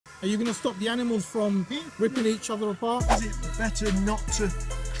Are you going to stop the animals from ripping each other apart? Is it better not to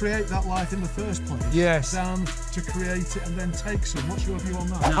create that life in the first place? Yes. Than to create it and then take some? What's your view on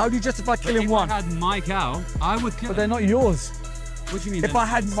that? How do you justify killing If one? I had my cow, I would kill But it. they're not yours. What do you mean? If I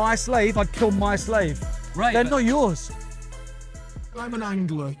had my slave, I'd kill my slave. Right, They're but- not yours. I'm an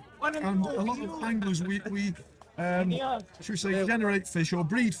angler, and a lot of anglers, we should we say, generate fish or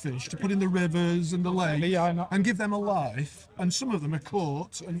breed fish to put in the rivers and the lakes and give them a life, and some of them are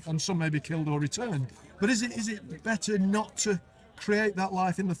caught and some may be killed or returned. But is it better not to create that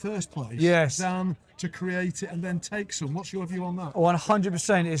life in the first place? Yes. Than to create it and then take some? What's your view on that?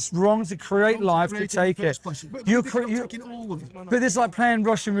 100%. It's wrong to create life to take it. But You're taking all of it. But it's like playing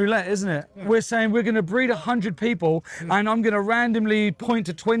Russian roulette, isn't it? We're saying we're going to breed 100 people and I'm going to randomly point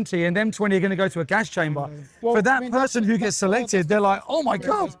to 20 and them 20 are going to go to a gas chamber. For that person who gets selected, they're like, oh my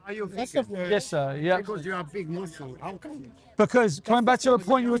God. Are you vegan? Yes, sir. Yeah. Because you have big muscle. How come? Because coming back to a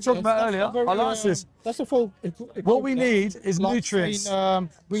point you were talking about earlier, I'll answer this. That's a full. What we need is nutrients. So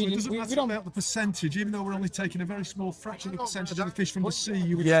it doesn't matter about the percentage, even though we're only taking a very small fraction of the percentage of the fish from the sea.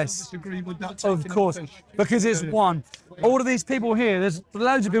 You would Yes. disagree with that? Of course, because it's one. All of these people here, there's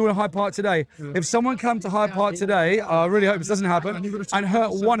loads of people in Hyde Park today. If someone come to Hyde Park today, I really hope this doesn't happen, and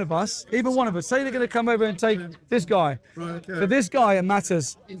hurt one of us, even one of us, say they're going to come over and take this guy. For this guy, it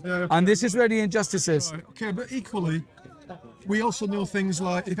matters. And this is where the injustice is. Right, okay, but equally, we also know things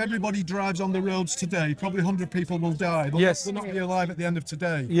like if everybody drives on the roads today, probably 100 people will die. Yes. They're not going to be alive at the end of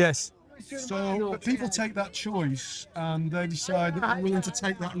today. Yes. So but people take that choice and they decide that they're willing to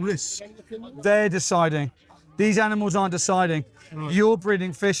take that risk. They're deciding. These animals aren't deciding. You're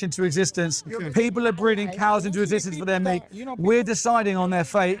breeding fish into existence. People are breeding cows into existence for their meat. We're deciding on their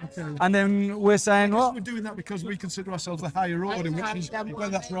fate, and then we're saying, well, We're doing that because we consider ourselves the higher order, which is, whether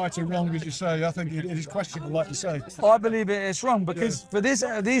that's right or wrong, as you say, I think it is questionable, like you say. I believe it's wrong because for these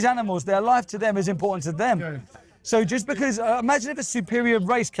animals, their life to them is important to them. So just because, imagine if a superior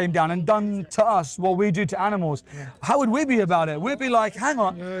race came down and done to us what we do to animals, how would we be about it? We'd be like, hang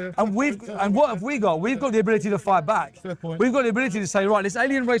on, and what have we got? We've got the ability to fight back. We've got the ability to say, right, this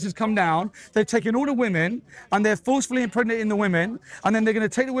alien race has come down, they've taken all the women, and they're forcefully impregnating the women, and then they're going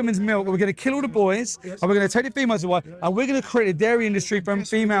to take the women's milk, and we're going to kill all the boys, and we're going to take the females away, and we're going to create a dairy industry from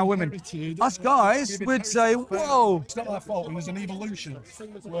female women. Us guys would say, whoa. It's not our fault, and there's an evolution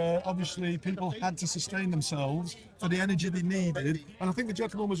where obviously people had to sustain themselves for the energy they needed. And I think the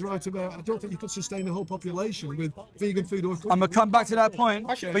gentleman was right about, I don't think you could sustain the whole population with vegan food or I'm going to come back to that point,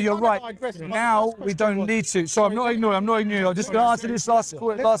 but you're right. Now we don't need to. So I'm not ignoring you. I'm just going to answer this last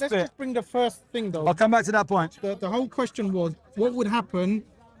Let's bit. just bring the first thing though. I'll come back to that point. The whole question was, what would happen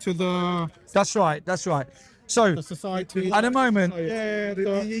to the That's right. So society? at the moment,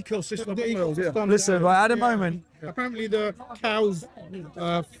 the ecosystem of the world. Yeah. listen, right, at the moment, Apparently the cows,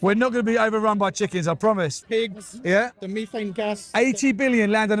 we're not going to be overrun by chickens, I promise. pigs, Yeah? the methane gas. 80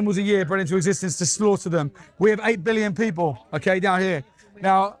 billion land animals a year brought into existence to slaughter them. We have 8 billion people, okay, down here.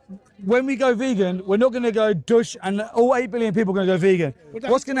 Now, when we go vegan, we're not going to go dush and all 8 billion people are going to go vegan.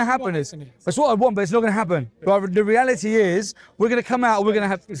 What's going to happen is, that's what I want, but it's not going to happen. But the reality is, we're going to come out,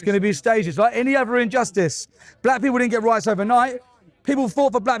 it's going to be stages, like any other injustice. Black people didn't get rights overnight. People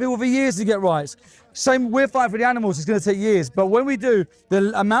fought for black people for years to get rights. Same, we're fighting for the animals, it's going to take years. But when we do,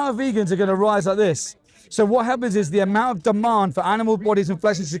 the amount of vegans are going to rise like this. So what happens is the amount of demand for animal bodies and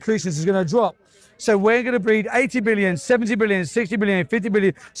flesh and secretions is going to drop. So we're going to breed 80 billion, 70 billion, 60 billion, 50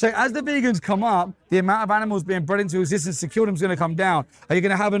 billion. So as the vegans come up, the amount of animals being bred into existence to kill them is going to come down. Are you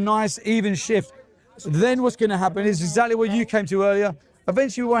going to have a nice even shift? Then what's going to happen is exactly what you came to earlier.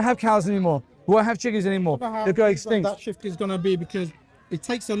 Eventually we won't have cows anymore. We won't have chickens anymore. They'll go extinct. That shift is going to be because it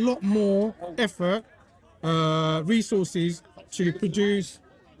takes a lot more effort, resources to produce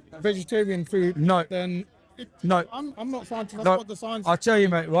vegetarian food No. than. No. I'm not scientific. That's No, what the science. I'll tell you,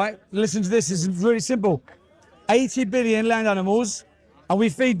 mate, right? Listen to this, it's really simple. 80 billion land animals, and we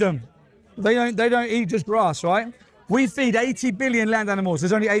feed them. They don't eat just grass, right? We feed 80 billion land animals.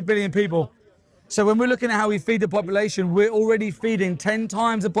 There's only 8 billion people. So when we're looking at how we feed the population, we're already feeding 10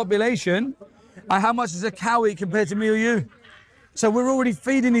 times the population. And how much does a cow eat compared to me or you? So we're already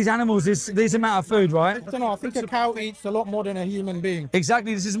feeding these animals this amount of food, right? I don't know. I think a cow eats a lot more than a human being.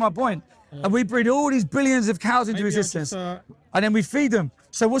 Exactly, this is my point. And we breed all these billions of cows into Maybe I'm existence. just, And then we feed them.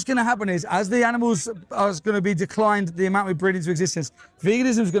 So what's going to happen is, as the animals are going to be declined, the amount we breed into existence,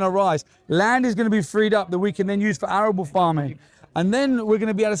 veganism is going to rise. Land is going to be freed up that we can then use for arable farming. And then we're going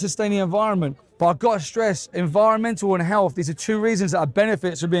to be able to sustain the environment. But I've got to stress, environmental and health, these are two reasons that are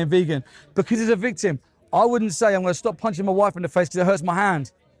benefits of being vegan. Because as a victim, I wouldn't say I'm going to stop punching my wife in the face because it hurts my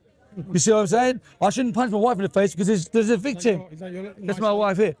hand. You see what I'm saying? I shouldn't punch my wife in the face because there's a victim. Is that your That's my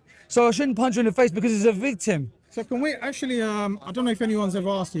wife here. So I shouldn't punch her in the face because there's a victim. So can we actually, I don't know if anyone's ever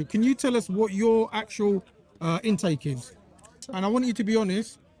asked you, can you tell us what your actual intake is? And I want you to be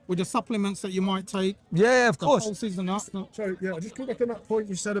honest with the supplements that you might take. Yeah, of The course. pulses and that. Sorry, yeah, just come back on that point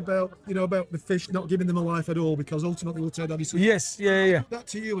you said about, about the fish not giving them a life at all, because ultimately we'll turn down his Yes, yeah. that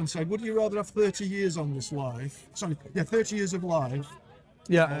to you and say, would you rather have 30 years on this life? Sorry, 30 years of life.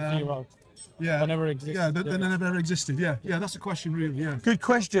 Yeah. Yeah, never existed, Yeah, that never existed. Yeah, that's the question, really. Yeah. Good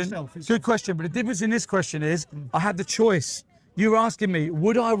question. Good question. But the difference in this question is I had the choice. You were asking me,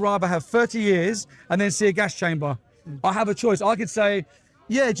 would I rather have 30 years and then see a gas chamber? I have a choice. I could say,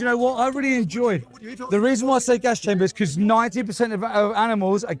 yeah, do you know what? I really enjoyed. The reason why I say gas chambers is because 90% of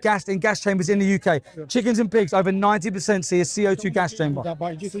animals are gassed in gas chambers in the UK. Chickens and pigs, over 90% see a CO2 gas chamber.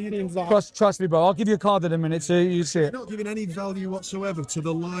 But it just seems like Trust me, bro. I'll give you a card in a minute so you see it. You're not giving any value whatsoever to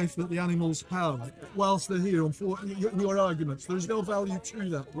the life that the animals have whilst they're here. Your arguments, there's no value to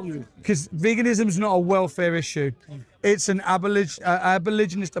that, really. Because veganism is not a welfare issue. It's an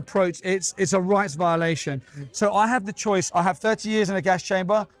abolitionist approach. It's a rights violation. So I have the choice. I have 30 years in a gas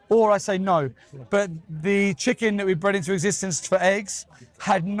chamber, or I say no. But the chicken that we bred into existence for eggs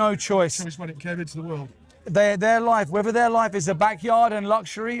had no choice. Choice when it came into the world. Their life, whether their life is a backyard and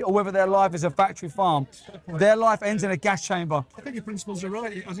luxury, or whether their life is a factory farm, their life ends in a gas chamber. I think your principles are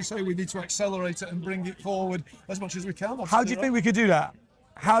right. As you say, we need to accelerate it and bring it forward as much as we can. How do you think we could do that?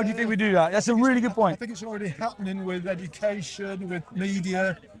 How do you think we do that? That's a really good I point. think it's already happening with education, with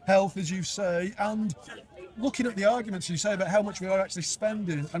media, health, as you say, and looking at the arguments you say about how much we are actually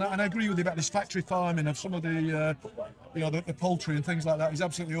spending. And I agree with you about this factory farming of some of the, the poultry and things like that is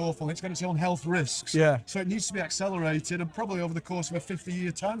absolutely awful. It's got its own health risks. Yeah. So it needs to be accelerated, and probably over the course of a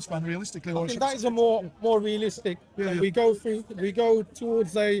 50-year time span, realistically. I think that is a more realistic. We go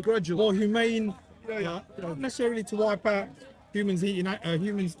towards a Gradual. more humane, not necessarily to wipe out humans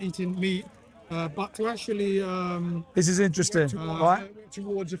eating meat, but to actually This is interesting, right?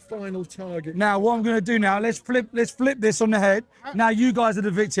 Towards a final target. Now, what I'm going to do now, let's flip this on the head. Now, you guys are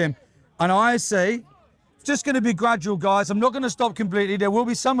the victim. And I say, it's just going to be gradual, guys. I'm not going to stop completely. There will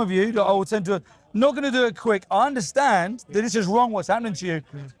be some of you that I will tend to, not going to do it quick. I understand that this is wrong, what's happening to you,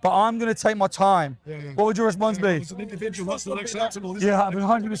 but I'm going to take my time. What would your response be? As an individual, that's not acceptable. Is it? Yeah,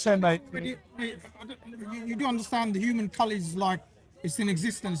 100%, mate. you do understand the human cull is like it's in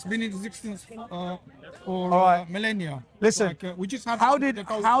existence, been in existence for right. millennia. Listen, Like, we just have how to did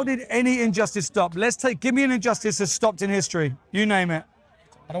go- any injustice stop? Give me an injustice that stopped in history. You name it.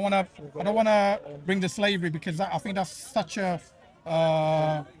 I don't want to bring the slavery because I think that's such a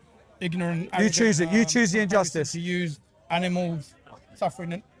ignorant. You choose it. You choose the injustice. To use animals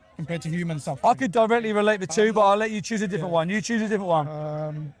suffering compared to human suffering. I could directly relate the two, but I'll let you choose a different one. You choose a different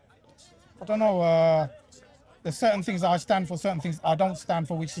one. I don't know. There's certain things I stand for, certain things I don't stand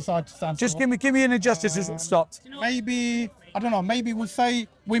for, which society stands Just for. give me an injustice that stopped. Maybe, I don't know, maybe we'll say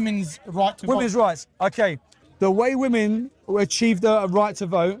women's right to Women's vote. rights. Okay. The way women achieve the right to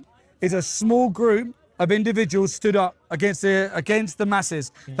vote is a small group of individuals stood up against the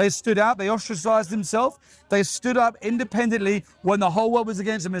masses. They stood out, they ostracized themselves, they stood up independently when the whole world was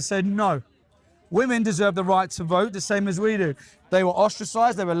against them and said, no, women deserve the right to vote the same as we do. They were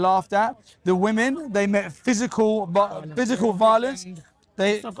ostracized, they were laughed at. The women, they met physical violence.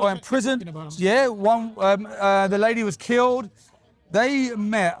 They were in prison. Yeah, the lady was killed. They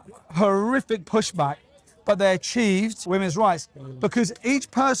met horrific pushback, but they achieved women's rights because each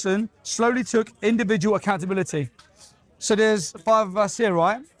person slowly took individual accountability. So there's 5 of us here,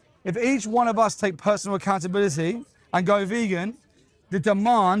 right? If each one of us take personal accountability and go vegan, the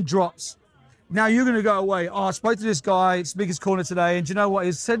demand drops. Now you're going to go away. Oh, I spoke to this guy at Speaker's Corner today, and do you know what?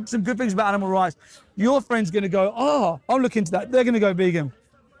 He said some good things about animal rights. Your friend's going to go, oh, I'll look into that. They're going to go vegan.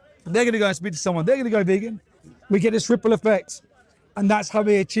 They're going to go and speak to someone. They're going to go vegan. We get this ripple effect. And that's how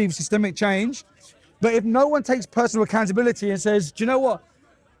we achieve systemic change. But if no one takes personal accountability and says, do you know what?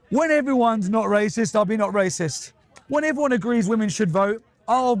 When everyone's not racist, I'll be not racist. When everyone agrees women should vote,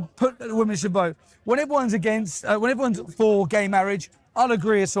 I'll put that women should vote. When everyone's for gay marriage, I'll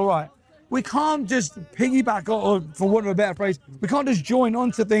agree it's all right. We can't just piggyback, or for want of a better phrase, we can't just join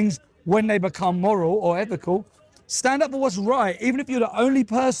onto things when they become moral or ethical. Stand up for what's right, even if you're the only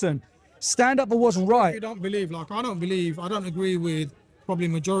person. Stand up for what's right. You don't believe, like I don't agree with probably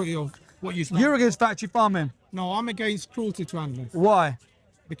majority of what you stand. You're against factory farming. No, I'm against cruelty to animals Why?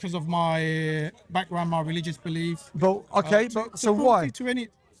 because of my background, my religious beliefs. But okay, but so why?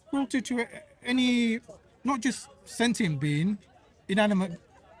 Cruelty to any, not just sentient being, inanimate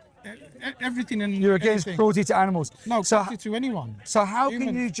everything and You're against anything. cruelty to animals. No, So, cruelty to anyone. so how can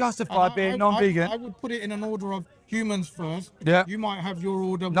Human. you justify being non-vegan? I would put it in an order of humans first. Yeah. You might have your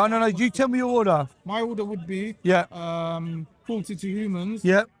order. No, no, no. You tell me your order. My order would be Yeah. cruelty to humans.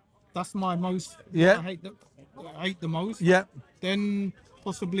 Yeah. That's my most. Yeah. I hate the most. Yeah. Then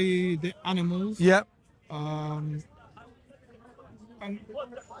possibly the animals. Yeah. And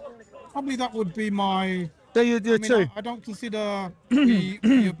probably that would be my. There you I do mean, too. I don't consider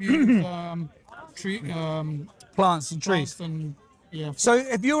the abuse tree Plants and trees. plants and yeah. So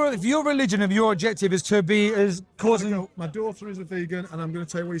if your religion, if your objective is to be as causing. My daughter is a vegan, and I'm going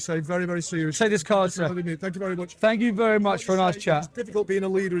to take what you say very, very seriously. Take this card, sir. Thank you very much. Thank you very much for a nice It's chat. difficult being a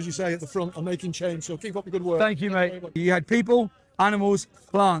leader, as you say, at the front and making change. So keep up the good work. Thank you, mate. You had people, animals,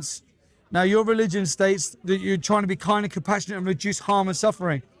 plants. Now your religion states that you're trying to be kind and compassionate and reduce harm and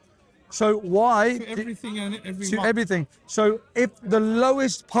suffering. So why? To everything and To everyone. everything. So if the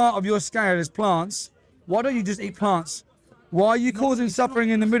lowest part of your scale is plants, why don't you just eat plants? Why are you causing suffering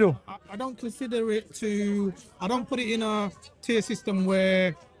in the middle? I don't consider it to. I don't put it in a tier system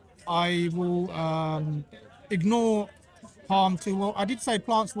where I will ignore harm to. Well, I did say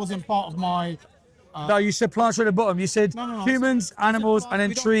plants wasn't part of my. No, you said plants are at the bottom. You said No, no, no. humans, I said animals, plants. and then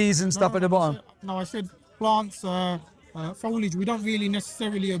We don't- trees and no, stuff no, at the no, bottom. I said plants, foliage. We don't really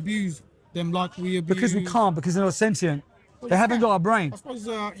necessarily abuse them like we abuse. Because we can't, because they're not sentient. They haven't got a brain. I suppose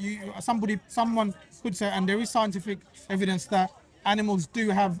someone could say, and there is scientific evidence that animals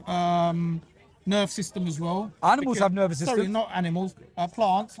do have nerve system as well. Animals have nervous Sorry, system. not animals,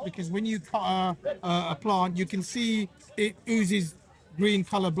 plants. Because when you cut a plant, you can see it oozes green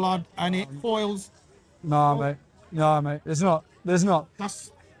color blood and it coils. No, mate. No, mate. There's not. There's not.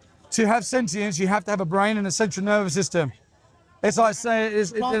 That's To have sentience, you have to have a brain and a central nervous system. It's like saying,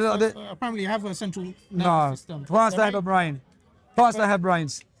 plants apparently have a central nervous no, system. plants don't have a brain. Plants don't have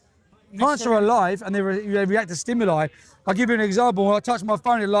brains. Plants are alive and they react to stimuli. I'll give you an example. When I touch my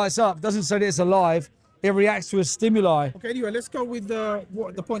phone, it lights up. It doesn't say that it's alive. It reacts to a stimuli. Okay, anyway, let's go with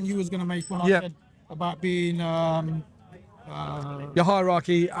what the point you was going to make when I Yeah. said about being, Your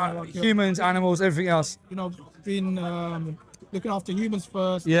hierarchy, humans, animals, everything else. being looking after humans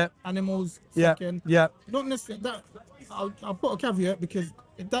first, Yeah. animals Yeah, second. yeah. Not necessarily that. I'll put a caveat because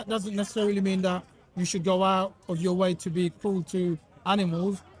that doesn't necessarily mean that you should go out of your way to be cruel to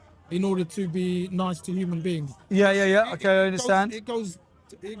animals in order to be nice to human beings. Yeah, yeah, yeah. Okay, I understand. It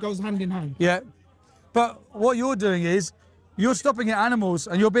goes hand in hand. Yeah. But what you're doing is you're stopping at animals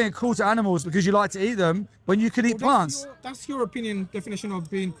and you're being cruel to animals because you like to eat them when you could eat plants. That's your opinion definition of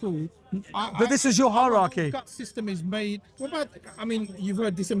being cruel. But this is your hierarchy. Our gut system is made. What about? I mean, you've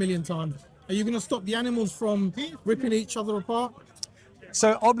heard this a million times. Are you going to stop the animals from ripping each other apart?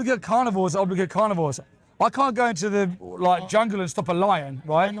 So obligate carnivores are obligate carnivores. I can't go into the jungle and stop a lion,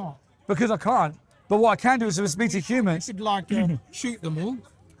 right? Why not? Because I can't. But what I can do is speak to You humans. should shoot them all.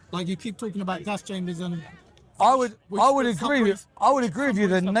 Like you keep talking about gas chambers and. I would which agree with you that I would agree with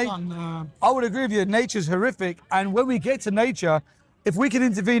you that nature's horrific, and when we get to nature, if we can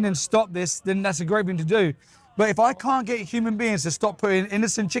intervene and stop this, then that's a great thing to do. But if I can't get human beings to stop putting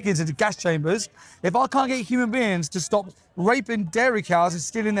innocent chickens into gas chambers, if I can't get human beings to stop raping dairy cows and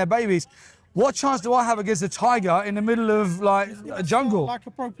stealing their babies, what chance do I have against a tiger in the middle of a jungle? Like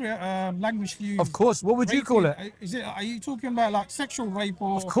appropriate language to use. Of course. What would you call it? Are you talking about like sexual rape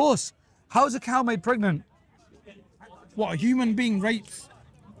or Of course. How is a cow made pregnant? what a human being rapes?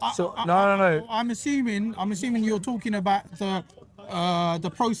 So no. I'm assuming you're talking about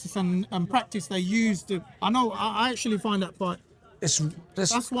the process and practice they use to. I know. I actually find that quite. That's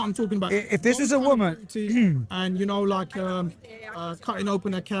what I'm talking about. If this was a woman, and cutting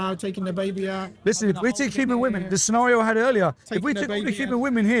open a cow, taking the baby out. listen, if we took human women, the scenario I had earlier, if Taking we the took all the baby human out.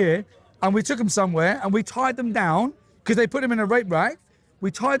 women here and we took them somewhere and we tied them down because they put them in a rape rack, we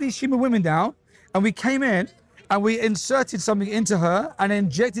tied these human women down and we came in and we inserted something into her and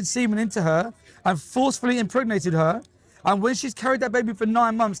injected semen into her and forcefully impregnated her. And when she's carried that baby for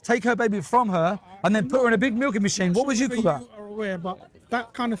 9 months, take her baby from her and then put her in a big milking machine. What would you call that? You are aware, but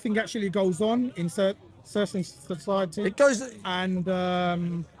that kind of thing actually goes on in certain societies. It goes. And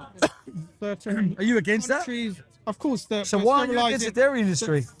certain Are you against that? countries, of course. So why are you against the dairy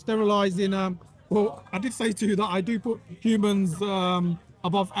industry? Sterilizing. Well, I did say to you that I do put humans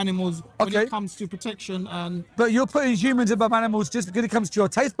above animals when Okay. it comes to protection and. But you're putting humans above animals just because it comes to your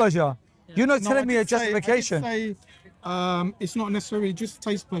taste pleasure. You're not No, telling I me a did say- I did justification. say, it's not necessarily just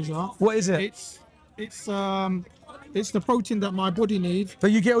taste pleasure. What is it? It's the protein that my body needs.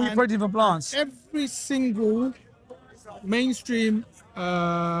 But you get all your And protein from plants. Every single mainstream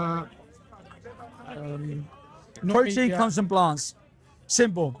Protein comes from plants.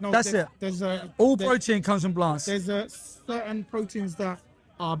 Simple. No, That's there's, it. There's a All there- protein comes from plants. There's a certain proteins that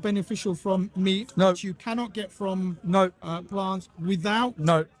are beneficial from meat, No. which you cannot get from No, plants without.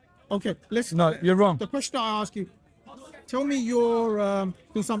 no, Okay, let's. no, you're wrong. The question I ask you, tell me your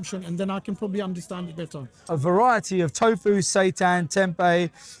consumption, and then I can probably understand it better. A variety of tofu, seitan, tempeh,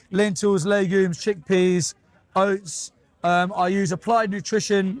 lentils, legumes, chickpeas, oats. I use Applied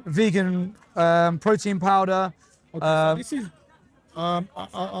Nutrition vegan protein powder. So this is.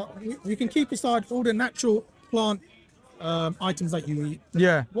 We can keep aside all the natural plant items that you eat.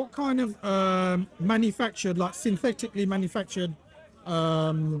 Yeah. What kind of manufactured, like synthetically manufactured It's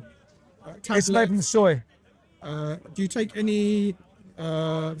made tablets? from soy. Do you take any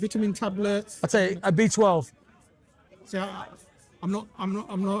vitamin tablets? I tell you, a B12. See, I'm not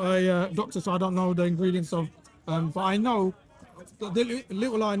a doctor, so I don't know the ingredients of. But I know the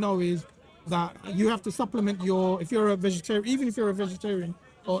little I know is that you have to supplement if you're a vegetarian, even if you're a vegetarian,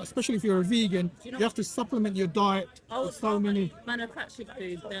 or especially if you're a vegan, you have to supplement your diet with so many. Manufactured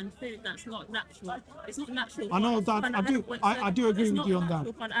food than food that's not natural. It's not natural. I know for that. an I do. animal- I do agree it's with not you on that.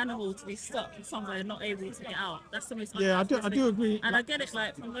 natural for an animal to be stuck somewhere and not able to get out. That's the most. Yeah, I do unnatural thing. agree. And I get it.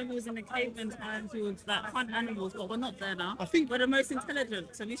 Like from when we was in the caveman times, we were like hunt animals, but we're not there now. I think- we're the most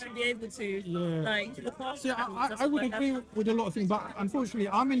intelligent, so we should be able to like look after See, animals. That's I what would we're agree there with a lot of things, but unfortunately,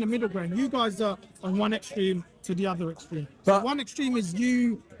 I'm in the middle ground. You guys are on one extreme to the other extreme. So But- one extreme is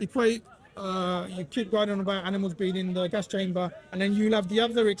you equate, you keep going on about animals being in the gas chamber, and then you'll have the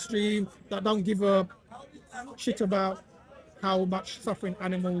other extreme that don't give a shit about how much suffering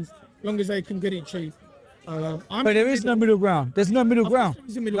animals, as long as they can get it cheap. I'm But there is no middle ground. There's no middle ground. there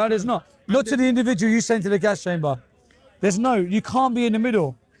is a middle No, there's ground. not. Not to the individual you send to the gas chamber. There's no. You can't be in the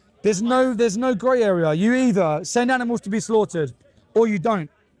middle. There's no grey area. You either send animals to be slaughtered, or you don't.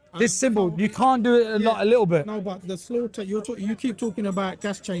 It's simple. You can't do it a little bit. No, but the slaughter, you keep talking about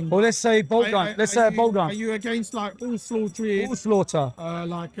gas chamber. Or let's say bolt gun. Let's say a bolt Are gun. you against like all slaughtering, All slaughter.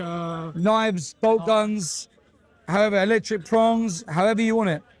 like Knives, bolt guns, however, electric prongs, however you want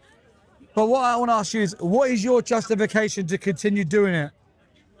it. But what I want to ask you is, what is your justification to continue doing it?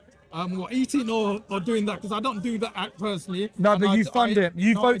 what, eating or doing that? Because I don't do that act personally. No, And but you fund it.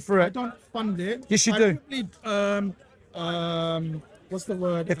 You vote for I it. don't fund it. Yes, you I do. Probably, what's the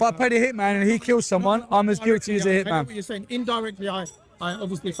word? If I paid a hitman and he kills someone, I'm as guilty as a I know what hitman. you're saying. Indirectly, I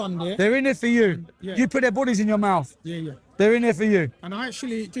obviously fund it. They're in it for you. Yeah. You put their bodies in your mouth. Yeah. They're in there for you. And I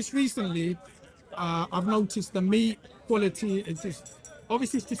actually just recently, I've noticed the meat quality. It's just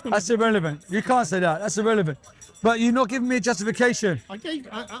obviously it's just. That's irrelevant. You can't say that. That's irrelevant. But you're not giving me a justification. I think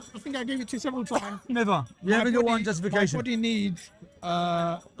I gave it to you several times. Never. You My haven't got one body- justification. My body needs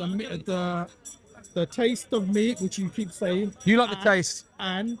the taste of meat, which you keep saying, You like the taste.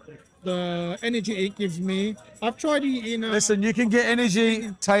 and the energy it gives me. I've tried eating. Listen, you can get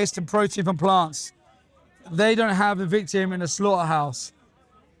energy, taste, and protein from plants. They don't have the victim in a slaughterhouse.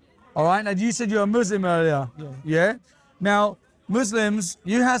 All right. And you said you're a Muslim earlier. Yeah. Now, Muslims,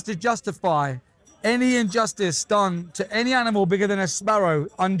 you have to justify any injustice done to any animal bigger than a sparrow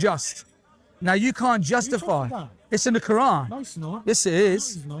unjust. Now, you can't justify. that? It's in the Quran. No, it's not. Yes, it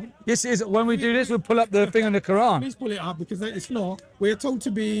is. It's not. Yes, it is. When we do this, we'll pull up the thing in the Quran. Please pull it up because it's not. We're told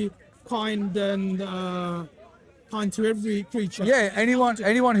to be kind and kind to every creature. Yeah,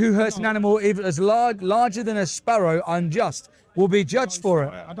 anyone who hurts an animal even as larger than a sparrow unjust will be judged for it.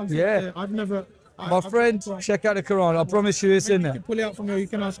 I don't think Yeah. I've never. My friend, check out the Quran. I promise you it's in You there. can pull it out from here. You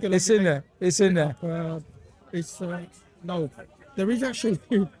can ask her. It's in there. It's in there. No, there is actually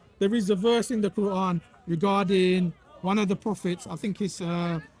there is a verse in the Quran regarding one of the prophets. I think it's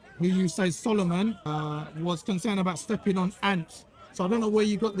who you say Solomon was concerned about stepping on ants. So I don't know where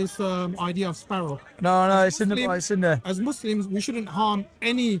you got this idea of sparrow. No, it's in the. It's in there. As Muslims, we shouldn't harm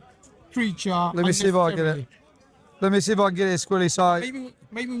any creature. Let me see if I get it. Let me see if I can get it squirrely side.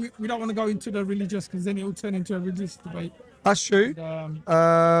 Maybe we don't want to go into the religious because then it will turn into a religious debate. That's true.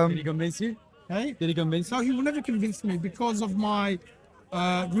 Did he convince you? Hey? Did he convince you? No, he will never convince me because of my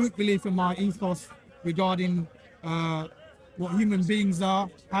root belief and my ethos regarding what human beings are,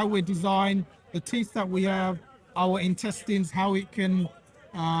 how we're designed, the teeth that we have, our intestines, how it can,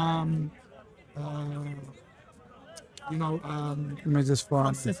 Let me just find.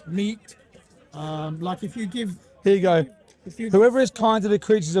 process meat. Like if you give, Here you go. if you Whoever is kind to the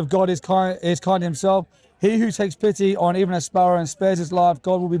creatures of God is kind himself. He who takes pity on even a sparrow and spares his life,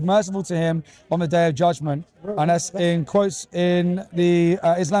 God will be merciful to him on the day of judgment. And that's in quotes in the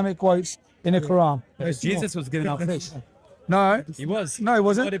Islamic quotes in the Quran. Jesus was giving out fish. No, He was. No, he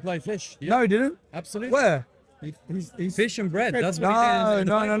wasn't. Multiply fish. Yeah, no, he didn't. absolutely. Where? He's Fish and bread. That's what No, he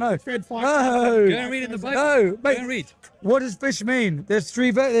no, no, no. fed five. No. Go and read in the Bible. No, Go mate. and read. What does fish mean? There's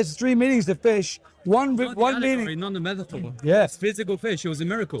three meanings to fish. One Not the one allegory, meaning. not the metaphor. Yeah. It's physical fish. It was a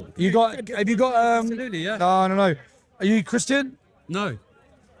miracle. You got? Have you got? Absolutely, yeah. No, no, no. Are you Christian? No.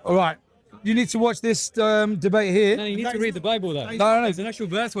 All right. You need to watch this debate here. No, you need to read the Bible though. No, no, no. There's an actual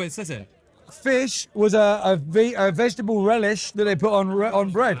verse where it says it. Fish was a vegetable relish that they put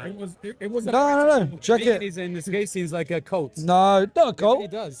on bread. It was. No, no, no. Check it. Veganism in this case seems like a cult. No, not a It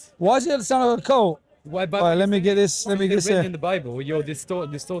cult. does. Why does it sound like a cult? Why? All right, let me get this. Let me get It's this written here. in the Bible. You're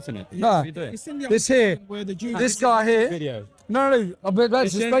distorting it. No. What are you doing? It's in the This here. where the Jews. This guy here. Video. No, no. I'm about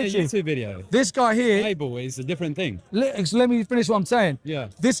It's to in a explain to you. YouTube video. This guy here. Bible is a different thing. Let me finish what I'm saying. Yeah.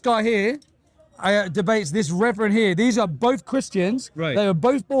 This guy here debates this reverend here. These are both Christians. Right. They were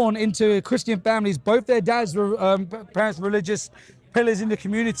both born into Christian families. Both their dads were parents were religious pillars in the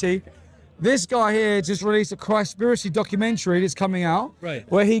community. This guy here just released a Christspiracy documentary that's coming out, Right.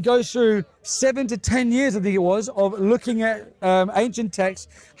 where he goes through 7 to 10 years, I think it was, of looking at ancient texts,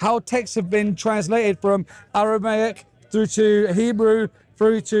 how texts have been translated from Aramaic through to Hebrew,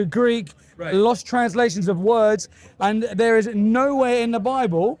 through to Greek, Right. lost translations of words, and there is nowhere in the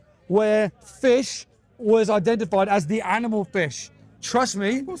Bible where fish was identified as the animal fish. Trust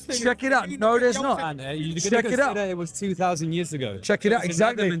me, check it out. No, there's not. You Check it out. It was 2,000 years ago. Check it out, It's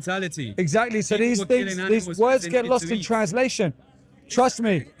another exactly. mentality. Exactly. So People these were things, killing these animals words for get them lost to in eat. translation. Trust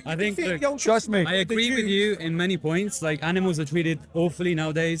me. I think, look, Trust me. I agree with you in many points. Like, animals are treated awfully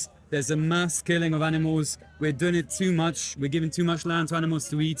nowadays. There's a mass killing of animals. We're doing it too much. We're giving too much land to animals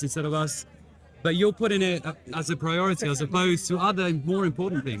to eat instead of us. But you're putting it as a priority as opposed to other more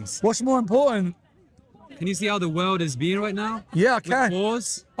important things. What's more important? Can you see how the world is being right now? Yeah, I With can.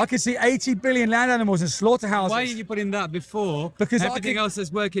 wars? I can see 80 billion land animals in slaughterhouses. Why are you putting that before Because I everything can- else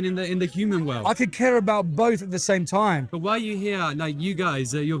is working in the human world? I could care about both at the same time. But why are you here? Like, you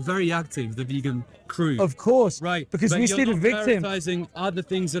guys, you're very active, the vegan crew. Of course. Right. Because but we you're see the not victim. prioritizing other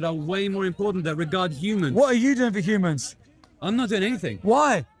things that are way more important that regard humans. What are you doing for humans? I'm not doing anything.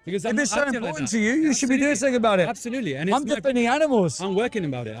 Why? Because if I'm it's not so active like important that. to you, you should be doing something about it. Absolutely. And it's I'm defending animals. I'm working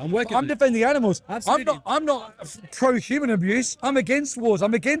about it. I'm working I'm on it. defending animals. Absolutely. I'm not pro-human abuse. I'm against wars.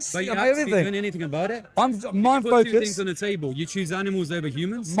 I'm against But you're actually doing everything. anything about it? My Put two things focus. on the table. You choose animals over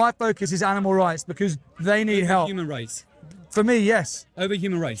humans? My focus is animal rights because they need help. Human rights. For me, yes. Over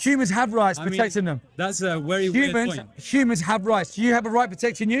human rights. Humans have rights I mean, protecting them. That's a very weird Humans point. have rights. Do you have a right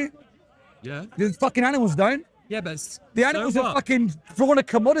protecting you? Yeah. The fucking animals don't. Yeah, but The animals so are what? fucking drawn a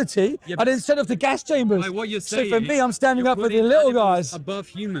commodity Yeah, and then sent off to gas chambers. Like what you're So saying. for me, I'm standing you're up for the putting little animals guys. above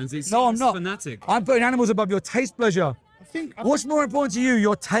humans. It's No, I'm not. fanatic. I'm putting animals above your taste pleasure. I What's more important to you,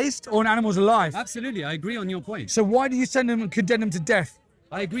 your taste or an animal's life? Absolutely, I agree on your point. So why do you send them and condemn them to death?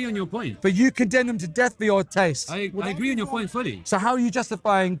 I agree on your point. But you condemn them to death for your taste. I agree on your point fully. So how are you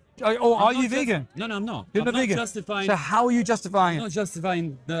justifying? Or are I'm you not just- vegan? No, I'm not. You're I'm not vegan. justifying. So how are you justifying I'm it? not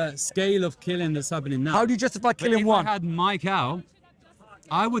justifying the scale of killing that's happening now. How do you justify But killing if one? I had my cow,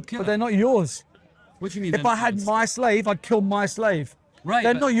 I would kill But it. they're not yours. What do you mean? If they're I had not? my slave, I'd kill my slave. Right,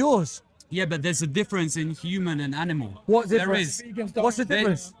 They're but- not yours. Yeah, but there's a difference in human and animal. What There difference? is. What's the There-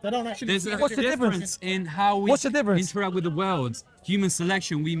 difference? They don't actually. There's a What's the difference in how we What's the difference? interact with the world. Human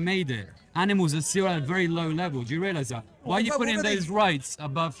selection, we made it. Animals are still at a very low level. Do you realize that? Why are you but putting what are they- those rights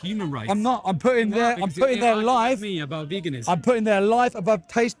above human rights? I'm not. I'm putting You are, their. I'm because you're putting their arguing with life. me about veganism. I'm putting their life above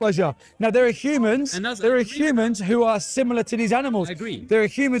taste pleasure. Now there are humans. And that's- There are humans who are similar to these animals. I agree. There are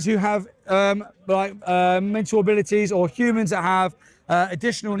humans who have mental abilities, or humans that have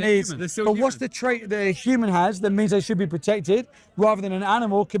additional They're needs. human, they're still But what's human. the trait that a human has that means they should be protected, rather than an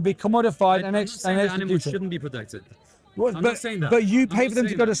animal could be commodified I'm and not saying that animals executed? shouldn't be protected. What- I'm but, not saying that. But you I'm pay not for them to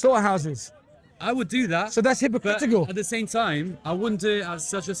saying go to that. slaughterhouses. I would do that. So that's but hypocritical. at the same time, I wouldn't do it at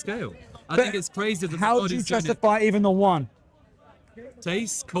such a scale. I But think it's crazy that how the do you body's doing it. justify even the one?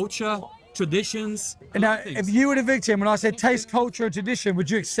 Taste, culture, traditions. a Now, lot of if things. you were the victim and I said taste, culture, and tradition, would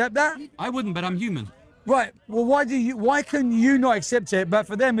you accept that? I wouldn't, but I'm human. Right. Well, why can you not accept it, but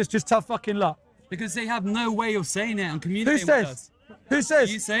for them it's just tough fucking luck? Because they have no way of saying it and Who communicating with says? us. Who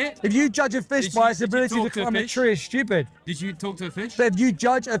says? You say it? If you judge a fish Did by you- its did you ability to talk to a climb a fish? tree, it's stupid. Did you talk to a fish? But if you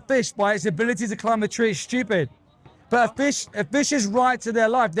judge a fish by its ability to climb a tree, it's stupid. But a fish's right to their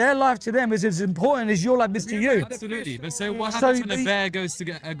life to them is as important as your life is to you. Absolutely. But so what So happens when a the- bear goes to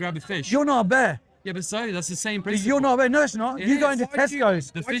grab a fish? You're not a bear. Yeah, but so that's the same principle. You're not a bear. No, it's not. It You go is. into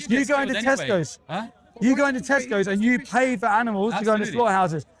Tesco's. The fish You gets go killed into anyway. Tesco's. Huh? You go into Tesco's and you pay for animals to go into Absolutely.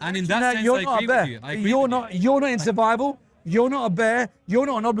 slaughterhouses. And in So that now sense, you're I not agree a bear. with you. I agree You're with not. You're not in survival. You're not a bear. You're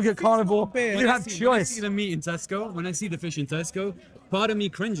not an obligate carnivore. You When I have see- When I choice. see the meat in Tesco, when I see the fish in Tesco, part of me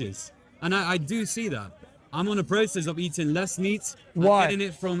cringes. And I do see that. I'm on a process of eating less meat. Why? I'm getting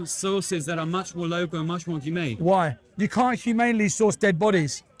it from sources that are much more local and much more humane. Why? You can't humanely source dead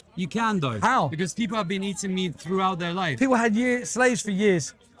bodies. You can though. How? Because people have been eating meat throughout their life. People had slaves for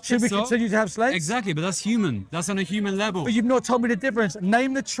years. Should we So? continue to have slaves? Exactly, but that's human. That's on a human level. But you've not told me the difference.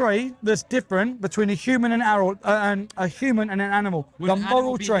 Name the trait that's different between a human and a human and an animal. Would the an animal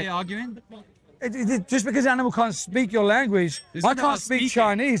moral be trait. here arguing? Just because an animal can't speak your language, It's I not can't about speak speaking.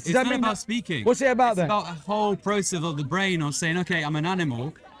 Chinese. Does It's that not mean about that- speaking. What's it about It's then? about a whole process of the brain of saying, okay, I'm an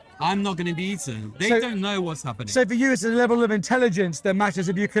animal. I'm not going to be eaten. They So- don't know what's happening. So for you, it's the level of intelligence that matters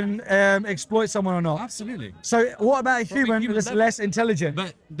if you can exploit someone or not. Absolutely. So what about a human human that's level. less intelligent?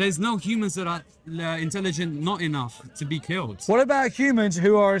 But there's no humans that are intelligent not enough to be killed. What about humans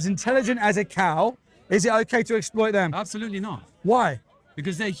who are as intelligent as a cow? Is it okay to exploit them? Absolutely not. Why?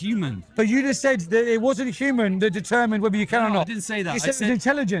 Because they're human. But you just said that it wasn't a human that determined whether you can or No, not. I didn't say that. You I said it said- was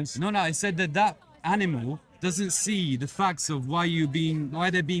intelligence. No, I said that animal doesn't see the facts of why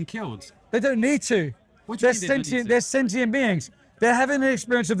they're being killed. They don't need to. What do They're you mean they don't need sentient. to? They're sentient beings. They're having an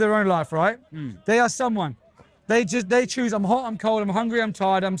experience of their own life, right? Hmm. They are someone. They choose. I'm hot. I'm cold. I'm hungry. I'm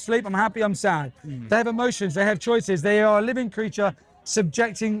tired. I'm asleep. I'm happy. I'm sad. Hmm. They have emotions. They have choices. They are a living creature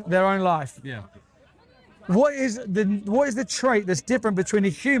subjecting their own life. Yeah. What is the trait that's different between a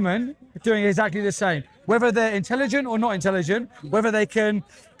human doing exactly the same, whether they're intelligent or not intelligent, whether they can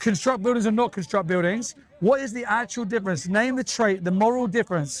construct buildings or not construct buildings? What is the actual difference? Name the trait, the moral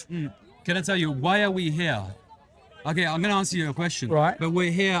difference. Can I tell you, why are we here? Okay, I'm going to answer your question. Right. But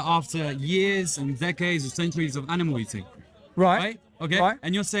we're here after years and decades or centuries of animal eating. Right. Right? Okay. Right.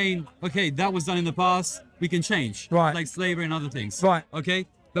 And you're saying, okay, that was done in the past. We can change. Right. Like slavery and other things. Right. Okay.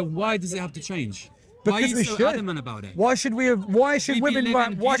 But why does it have to change? Why are Because you we so should. adamant about it? Why should we have? Why should We be women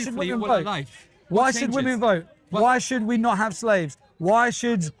living vote? Why should beautifully women all our vote? life. Why What should changes? women vote? What- Why should we not have slaves? Why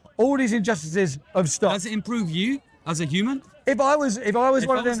should all these injustices have stopped? Does it improve you as a human? If I was If one I of was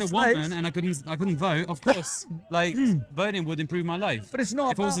them a slaves, woman and I couldn't vote, of course, like voting would improve my life. But it's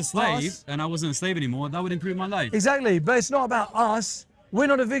not If I was a about slave us. and I wasn't a slave anymore, that would improve my life. exactly, but it's not about us. We're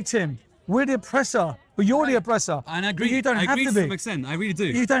not a victim. We're the oppressor. But you're the oppressor. And I But agree. you don't I have agree to to some be. extent. I really do.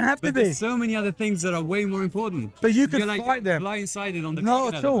 You don't have to but be. There's so many other things that are way more important. But you could You're like fight them. blindsided on the Not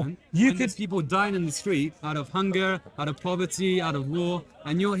vegan at all. element You when there's could- people dying in the street out of hunger, out of poverty, out of war,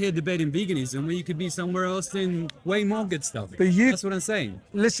 and you're here debating veganism when you could be somewhere else doing way more good stuff. But you- That's what I'm saying.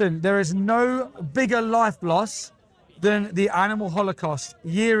 Listen, there is no bigger life loss than the animal holocaust,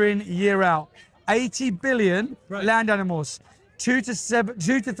 year in, year out. 80 billion Right. land animals, 2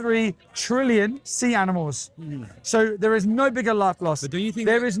 to 3 trillion sea animals. So there is no bigger life loss. But don't you think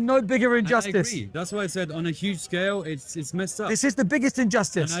there that- is no bigger And injustice? I agree. That's why I said on a huge scale, it's messed up. This is the biggest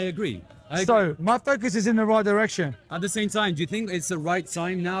injustice. And I agree. I agree. So my focus is in the right direction. At the same time, do you think it's the right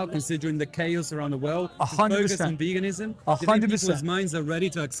time now, considering the chaos around the world, to 100%. focus on veganism? Do you think 100%. people's minds are ready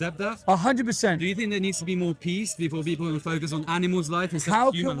to accept that? 100%. Do you think there needs to be more peace before people will focus on animals' life instead How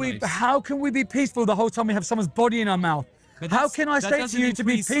of human can we? lives? How can we be peaceful the whole time we have someone's body in our mouth? But How that's- can I that say to doesn't you to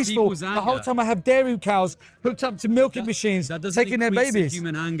be increase peaceful people's the whole anger. time I have dairy cows hooked up to milking machines That doesn't taking their increase the babies?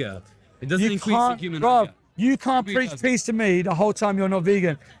 human anger. It doesn't You increase can't, the human bruv, anger. you can't It preach doesn't. peace to me the whole time you're not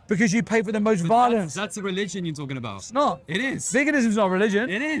vegan because you pay for the most violence. That's a religion you're talking about. It's not. It is. Veganism's not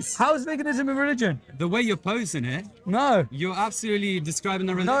religion. It is. How is veganism a religion? The way you're posing it, No. you're absolutely describing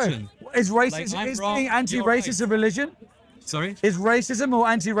a No. religion. Is racism? I'm is wrong, being you're anti-racist a religion? Sorry? Is racism or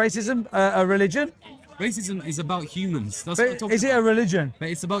anti-racism a religion? Racism is about humans. That's what I'm But talking is it about. a religion? But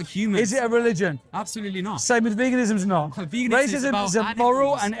it's about humans. Is it a religion? Absolutely not. Same with veganism's not. Veganism Racism is a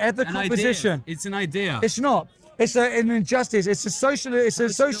moral and ethical idea. position. It's an idea. It's not. It's an injustice. It's a social. It's a You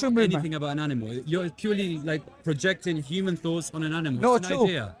don't social know movement. anything about an animal. You're purely like projecting human thoughts on an animal. Not It's at an all.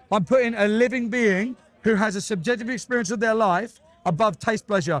 idea. I'm putting a living being who has a subjective experience of their life above taste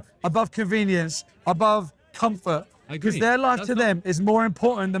pleasure, above convenience, above comfort. I Because agree. their life That's to not- them is more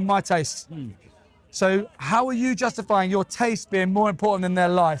important than my taste. So how are you justifying your taste being more important than their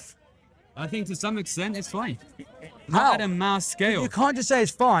life? I think to some extent it's fine. How? Not at a mass scale. You can't just say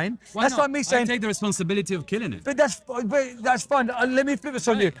it's fine. Why That's not? like me saying, I take the responsibility of killing it. but that's fine. Let me flip this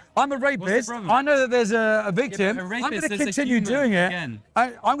on you. I'm a rapist. problem? I know that there's a victim. a I'm rapist going to is a continue human doing it. again.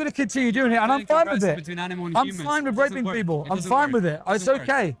 I'm going to continue doing it, and I'm Doing fine with comparison it. between animal and I'm humans fine with doesn't raping work. people. It I'm doesn't fine work. with it. It It's doesn't work.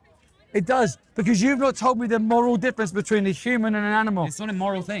 okay. It does because you've not told me the moral difference between a human and an animal. It's not a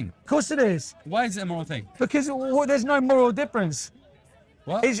moral thing. Of course it is. Why is it a moral thing? Because there's no moral difference.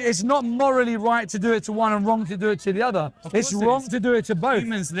 What? It's not morally right to do it to one and wrong to do it to the other. Of It's course it wrong is. to do it to both.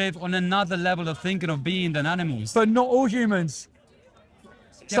 Humans live on another level of thinking of being than animals. But not all humans.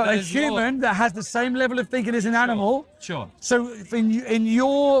 So but a there's more- human that has the same level of thinking as an animal. Sure. So in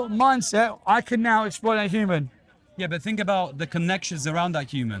your mindset, I can now exploit a human. Yeah, but think about the connections around that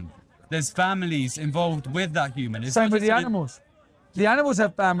human. There's families involved with that human. It's Same not with the just an- animals. The animals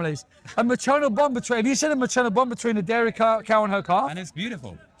have families. A maternal bond between, have you seen a maternal bond between a dairy cow and her calf? And it's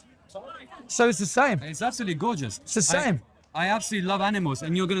beautiful. So it's the same. It's absolutely gorgeous. It's the same. I absolutely love animals,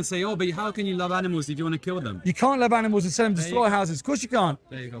 and you're gonna say, "Oh, but how can you love animals if you want to kill them?" You can't love animals and send them to There you slaughterhouses. Of course you can't.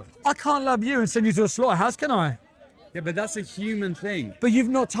 There you go. I can't love you and send you to a slaughterhouse, can I? Yeah, but that's a human thing. But you've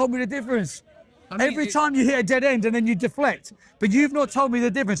not told me the difference. I mean, Every time you hit a dead end and then you deflect, but you've not told me the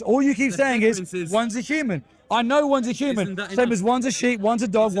difference. All you keep The saying is difference is- one's a human. I know one's a human. Isn't that Same enough? as one's a sheep, one's a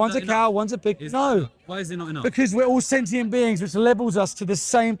dog, Isn't one's a that cow, enough? one's a pig. Is- No, Why is it not enough? because we're all sentient beings, which levels us to the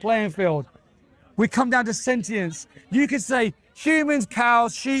same playing field. We come down to sentience. You could say humans,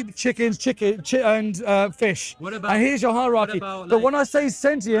 cows, sheep, chickens, and fish. What about- And here's your hierarchy. what about, But like- when I say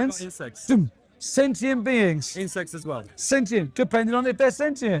sentience, insects? sentient beings. Insects as well. Sentient, depending on if they're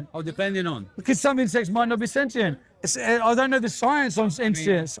sentient. Oh, depending on. Because some insects might not be sentient. I don't know the science on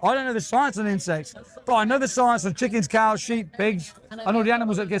insects. I don't know the science on insects. But I know the science on chickens, cows, sheep, pigs, and all the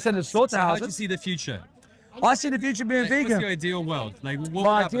animals that get sent to How do you slaughterhouses. see the future? I see the future being Like, what's vegan. your ideal world? Like, what My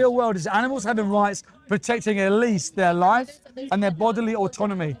would happen? ideal world is animals having rights, protecting at least their life and their bodily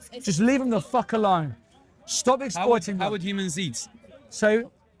autonomy. Just leave them the fuck alone. Stop How would, exploiting how them. would humans eat?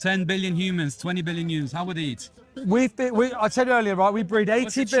 So 10 billion humans, 20 billion humans. How would they eat? I said earlier, right? We breed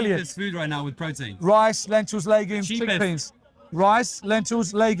What's 80 the billion. cheapest food right now with protein? Rice, lentils, legumes, Cheapest. chickpeas. Rice,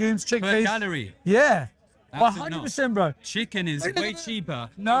 lentils, legumes, Per chickpeas. calorie. Yeah. Absolutely 100%, bro. Chicken is way cheaper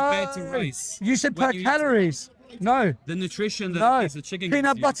No. compared to rice. You said When per you eat calories. No. the nutrition that No. a piece of chicken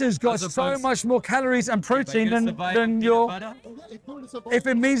Peanut gives you, butter's got as so opposed- much more calories and But you're protein gonna than, survive on than peanut your. butter? If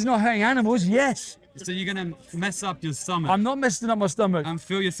it means not hurting animals, yes. So you're gonna mess up your stomach I'm not messing up my stomach. and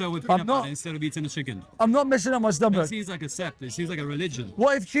fill yourself with I'm peanut not. butter instead of eating a chicken. I'm not messing up my It stomach. seems like a sect. It seems like a religion.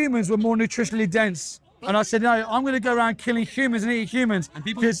 What if humans were more nutritionally dense? And I said, no, I'm going to go around killing humans and eating humans. And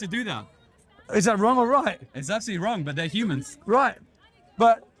people used to do that. Is that wrong or right? It's absolutely wrong, but they're humans. Right.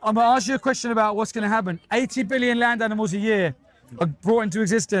 But I'm going to ask you a question about what's going to happen. 80 billion land animals a year are brought into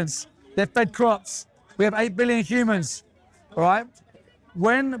existence. They're fed crops. We have 8 billion humans. All right.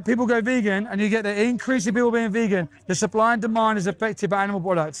 When people go vegan and you get the increase in people being vegan, the supply and demand is affected by animal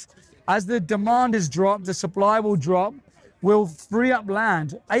products. As the demand is dropped, the supply will drop. Will free up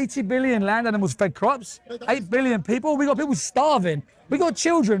land. 80 billion land animals fed crops. 8 billion people. We got people starving. We got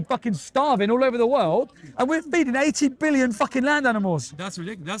children fucking starving all over the world, and we're feeding 80 billion fucking land animals. That's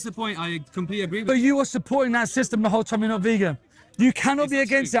ridiculous. That's the point. I completely agree with But you. you are supporting that system the whole time you're not vegan. You cannot It's be not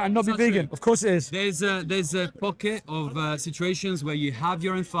against true. that and not It's be not vegan. true. Of course it is. There's a pocket of situations where you have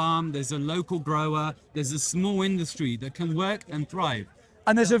your own farm, there's a local grower, there's a small industry that can work and thrive.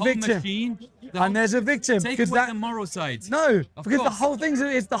 And there's The a whole victim. machine, And there's a victim. take Because away that the moral side. no, Of because the course. whole thing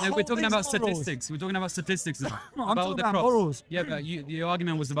is the No, whole we're talking thing's about morals. statistics. We're talking about statistics now. No, I'm talking the about crops. morals. Yeah, but your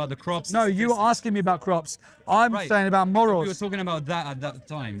argument was about the crops. No, you were asking me about crops. I'm Right. saying about We were morals. talking about that at that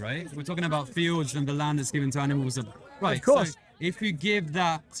time, right? We're talking about fields and the land that's given to animals. Right. Of course. So if you give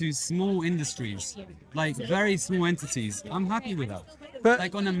that to small industries, like very small entities, I'm happy with that. But-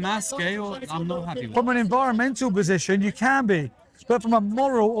 like on a mass scale, I'm not happy with From that. an environmental position, you can be. But from a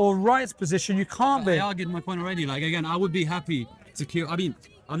moral or rights position, you can't I be. argued my point already. Like again, I would be happy to kill. I mean,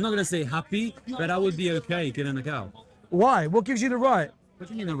 I'm not gonna say happy, but I would be okay killing a cow. Why? What gives you the right? What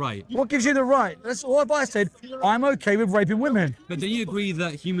do you mean the right? What gives you the right? That's all I said. I'm okay with raping women. But do you agree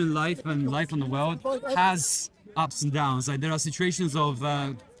that human life and life on the world has ups and downs? Like there are situations of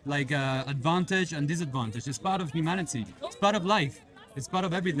advantage and disadvantage. It's part of humanity. It's part of life. It's part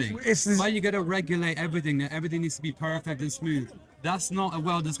of everything. It's this- Why you gotta regulate everything? That everything needs to be perfect and smooth. That's not a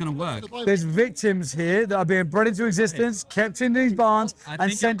world that's gonna work. There's victims here that are being bred into existence, kept in these barns, I and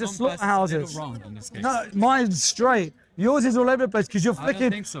think sent to your compass is a slaughterhouses. little wrong in this case. No, mine's straight. Yours is all over the place because you're I don't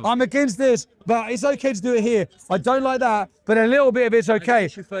flicking. think so. I'm against this, but it's okay to do it here. I don't like that, but a little bit of it's okay. you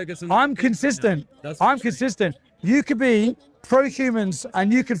should focus on I'm the- consistent. That's what I'm I'm saying. consistent. You could be pro-humans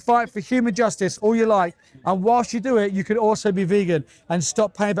and you could fight for human justice all you like, and whilst you do it, you could also be vegan and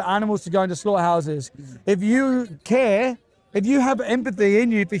stop paying for animals to go into slaughterhouses. If you care, if you have empathy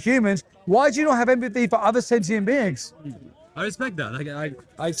in you for humans, why do you not have empathy for other sentient beings? I respect that. Like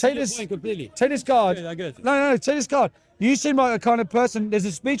I see Take your this- point completely. Take this card. Good, good. No, take this card. You seem like a kind of person. There's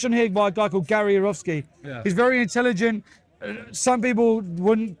a speech on here by a guy called Gary Yourofsky. Yeah. He's very intelligent. Some people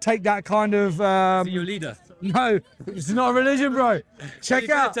wouldn't take that kind of. See your leader. No, it's not a religion, bro. Check You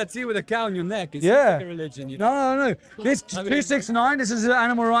got out. a tattoo with a cow on your neck. It's Yeah. like a religion. You know? No. This 269, this is an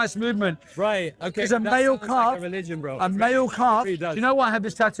animal rights movement. Right. Okay. It's a that male sounds calf. Like a religion, bro. A male calf. really Do does. you know why I have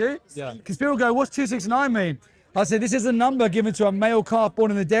this tattoo? Yeah. Because people go, what's 269 mean? I said, this is a number given to a male calf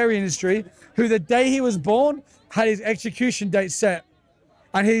born in the dairy industry who the day he was born had his execution date set.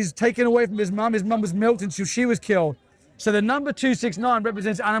 And he's taken away from his mum. His mum was milked until she was killed. So the number 269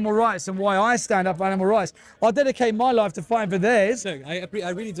 represents animal rights and why I stand up for animal rights. I dedicate my life to fighting for theirs. Look, I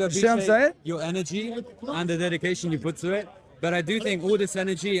really do See what I'm appreciate saying? your energy and the dedication you put to it. But I do think all this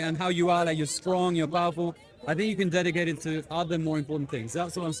energy and how you are, like you're strong, you're powerful, I think you can dedicate it to other more important things.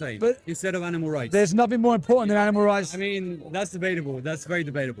 That's what I'm saying. But instead of animal rights. There's nothing more important than animal rights. I mean, that's debatable. That's very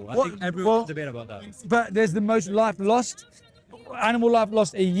debatable. I What- think everyone well- can debate about that. But there's the most life lost, animal life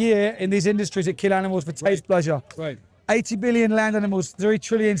lost a year in these industries that kill animals for taste pleasure. Right. 80 billion land animals, 3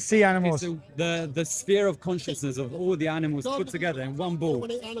 trillion sea animals. So the sphere of consciousness of all the animals put together in one ball,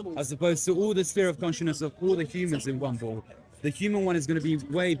 as opposed to all the sphere of consciousness of all the humans in one ball. The human one is going to be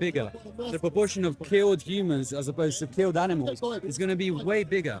way bigger. The proportion of killed humans as opposed to killed animals is going to be way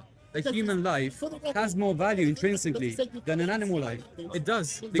bigger. A human life has more value intrinsically than an animal life. It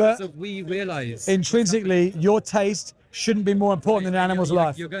does, because But- of we realize. Intrinsically, your taste shouldn't be more important than an animal's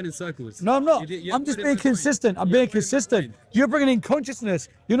life. You're going in circles. No, I'm not. You I'm just put it being my point. consistent. I'm You being put it my consistent. point. You're bringing in consciousness.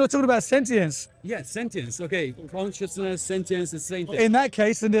 You're not talking about sentience. Yeah, sentience. Okay, consciousness, sentience, the same thing. In that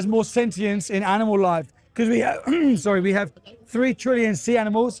case, then there's more sentience in animal life because we have, we have 3 trillion sea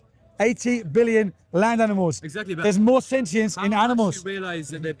animals, 80 billion land animals. Exactly, but There's more sentience How in much animals. you realize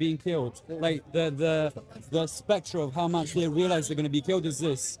that they're being killed? Like the spectrum of how much they realize they're going to be killed is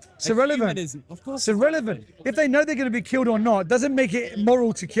this. It's irrelevant. Of course, It's irrelevant. If they know they're going to be killed or not, doesn't make it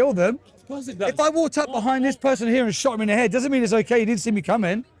moral to kill them. Of course it does. If I walked up behind this person here and shot him in the head, doesn't mean it's okay. He didn't see me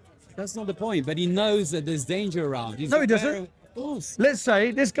coming. That's not the point. But he knows that there's danger around. He's No, he aware doesn't. Of course. Let's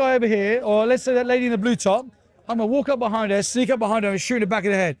say this guy over here, or let's say that lady in the blue top, I'm gonna walk up behind her, sneak up behind her and shoot in the back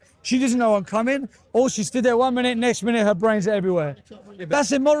of the head. She doesn't know I'm coming, or she stood there 1 minute, next minute her brains are everywhere.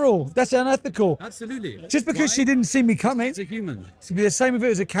 That's immoral. That's unethical. Absolutely. Just because Why? she didn't see me coming, It's a human. it'd be the same if it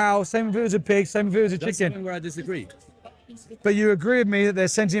was a cow, same if it was a pig, same if it was a That's the chicken. point where I disagree. But you agree with me that they're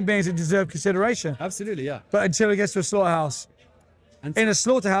sentient beings that deserve consideration. Absolutely, yeah. But until it gets to a slaughterhouse. And In a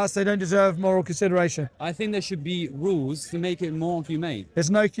slaughterhouse, they don't deserve moral consideration. I think there should be rules to make it more humane.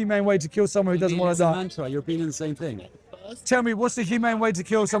 There's no humane way to kill someone who doesn't want It's to a die. mantra. You're repeating the same thing. Tell me, what's the humane way to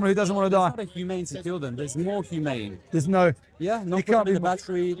kill someone who doesn't want to It's die? not humane to kill them. There's more humane. There's no. Yeah, You not put can't them in the be-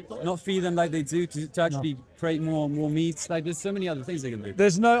 battery, not feed them like they do to actually create more meats. Like there's so many other things they can do.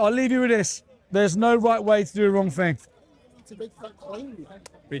 There's no. I'll leave you with this. There's no right way to do a wrong thing.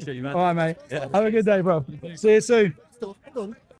 Appreciate you, man. All right, mate. Have a good day, bro. See you soon.